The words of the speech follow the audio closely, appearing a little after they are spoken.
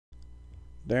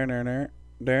Darn,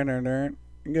 darn.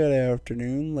 Good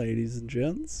afternoon, ladies and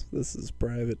gents. This is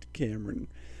Private Cameron.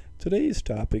 Today's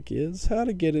topic is how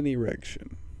to get an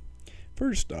erection.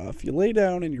 First off, you lay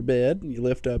down in your bed and you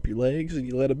lift up your legs and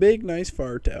you let a big, nice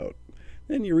fart out.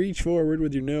 Then you reach forward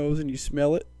with your nose and you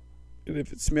smell it. And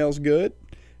if it smells good,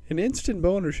 an instant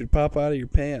boner should pop out of your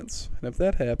pants. And if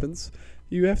that happens,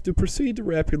 you have to proceed to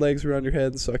wrap your legs around your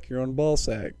head and suck your own ball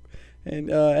sack.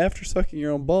 And after sucking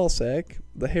your own ball sack,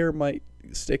 the hair might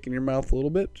stick in your mouth a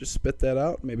little bit. Just spit that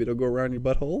out. Maybe it'll go around your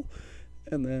butthole.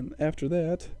 And then after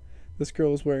that, this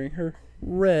girl is wearing her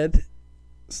red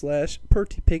 /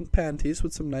 purty pink panties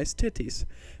with some nice titties.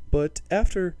 But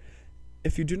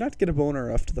if you do not get a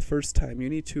boner after the first time, you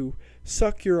need to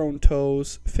suck your own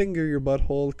toes, finger your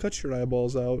butthole, cut your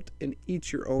eyeballs out, and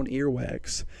eat your own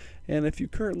earwax. And if you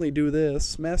currently do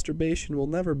this, masturbation will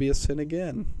never be a sin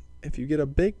again. If you get a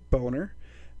big boner,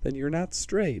 then you're not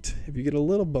straight. If you get a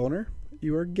little boner,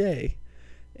 you are gay.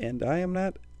 And I am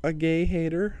not a gay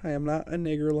hater. I am not a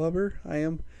nigger lover. I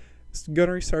am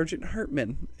Gunnery Sergeant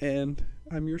Hartman, and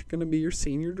I'm going to be your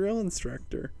senior drill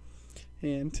instructor.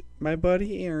 And my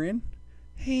buddy Aaron.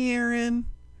 Hey, Aaron.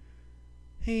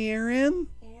 Hey, Aaron.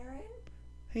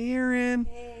 Hey, Aaron.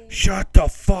 Hey. Shut the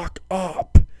fuck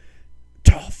up.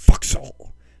 Tall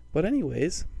fucksole. But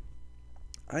anyways,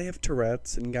 I have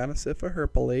Tourette's and Gonosypha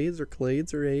herpes or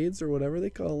clades or AIDS or whatever they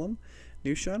call them.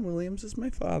 New Sean Williams is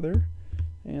my father.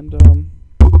 And,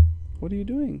 what are you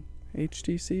doing?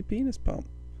 HTC penis pump.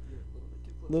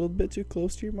 A little bit too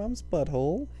close to your mom's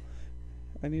butthole.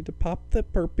 I need to pop the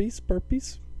burpees.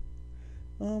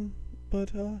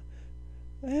 But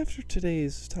after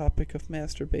today's topic of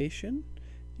masturbation,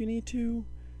 you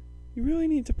really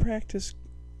need to practice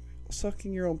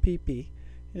sucking your own pee-pee.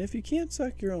 And if you can't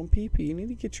suck your own pee-pee, you need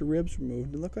to get your ribs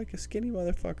removed and look like a skinny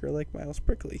motherfucker like Miles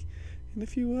Brickley. And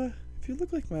if you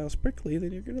look like Miles Brickley,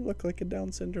 then you're gonna look like a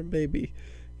Down syndrome baby.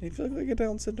 And if you look like a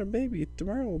Down syndrome baby,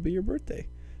 tomorrow will be your birthday.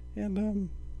 And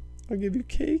I'll give you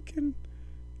cake and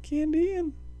candy,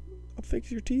 and I'll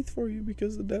fix your teeth for you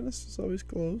because the dentist is always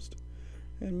closed.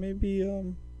 And maybe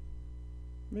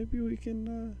we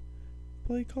can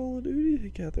play Call of Duty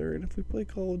together. And if we play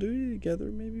Call of Duty together,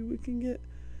 maybe we can get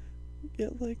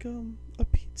like a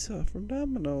pizza from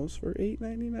Domino's for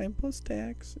 $8.99 plus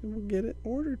tax, and we'll get it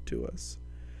ordered to us.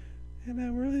 And I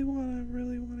really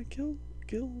wanna kill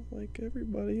like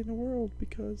everybody in the world,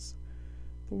 because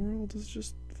the world is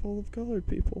just full of colored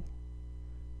people.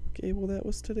 Okay, well, that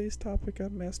was today's topic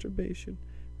on masturbation.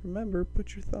 Remember,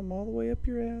 put your thumb all the way up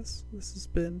your ass. This has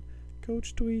been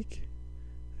Coach Tweak,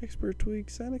 Expert Tweak,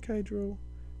 Sonic Hydro,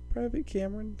 Private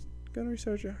Cameron, Gunnery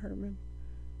Sergeant Hartman,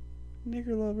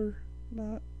 Nigger Lover,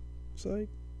 not psych.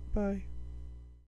 Bye.